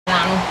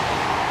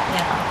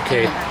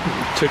Okay,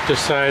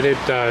 decided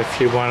if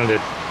she wanted to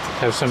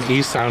have some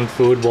Isaan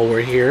food while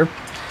we're here.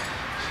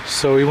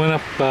 So we went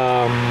up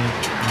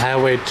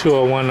Highway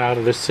 201 out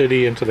of the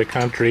city into the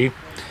country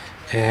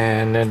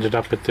and ended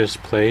up at this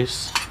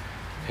place.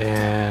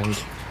 And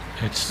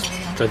it's,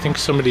 I think,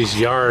 somebody's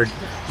yard.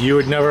 You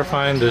would never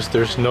find this.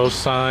 There's no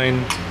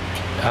sign,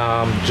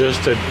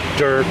 just a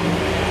dirt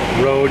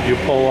road you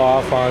pull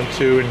off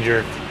onto and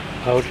you're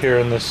out here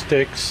in the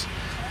sticks.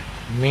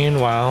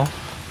 Meanwhile,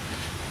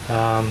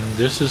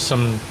 this is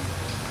some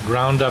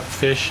ground up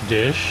fish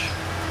dish.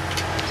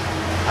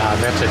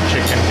 That's a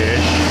chicken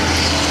dish.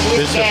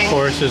 This of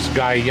course is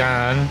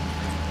Guyane,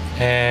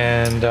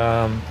 and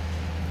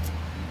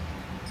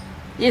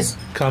yes,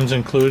 comes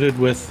included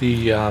with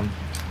the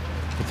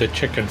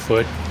chicken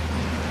foot.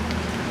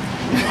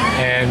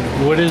 And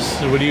what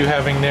are you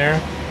having there?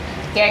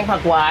 แกงผั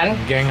กหวาน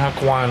Gang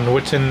hakwan.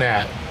 What's in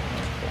that?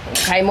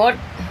 ไข่มด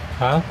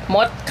Huh? ม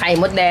ดไข่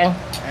มดแดง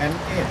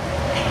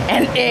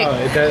and egg Oh,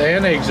 the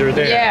and eggs are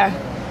there. yeah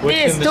What's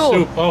this in the too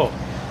soup? Oh,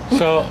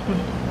 so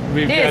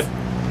we've This.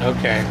 got,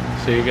 okay,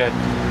 so you got,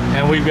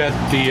 and we've got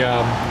the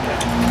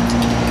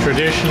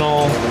traditional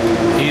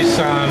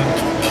Isaan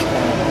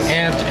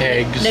ant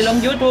eggs ได้ลง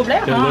YouTube แล้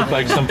ว that look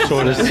like some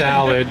sort of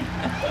salad.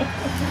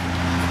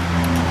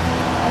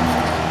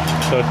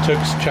 So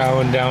Took's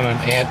chowing down on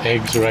ant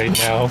eggs right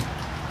now.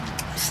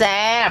 แ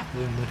ซ่บ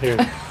Here,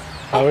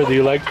 Howard, do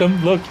you like them?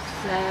 Look,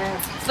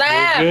 แซ่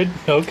บ they're good?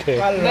 Okay.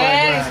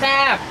 very แ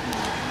ซ่บ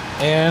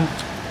And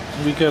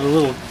we got a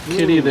little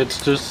kitty that's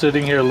just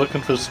sitting here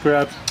looking for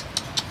scraps.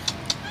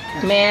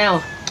 แมว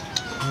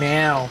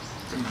Meow.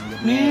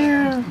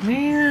 Meow.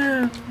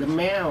 Meow. The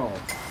male.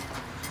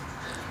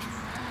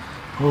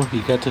 Oh, he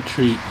got the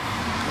treat.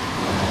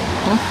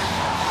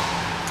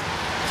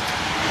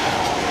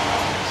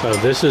 So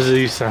this is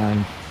Isaan.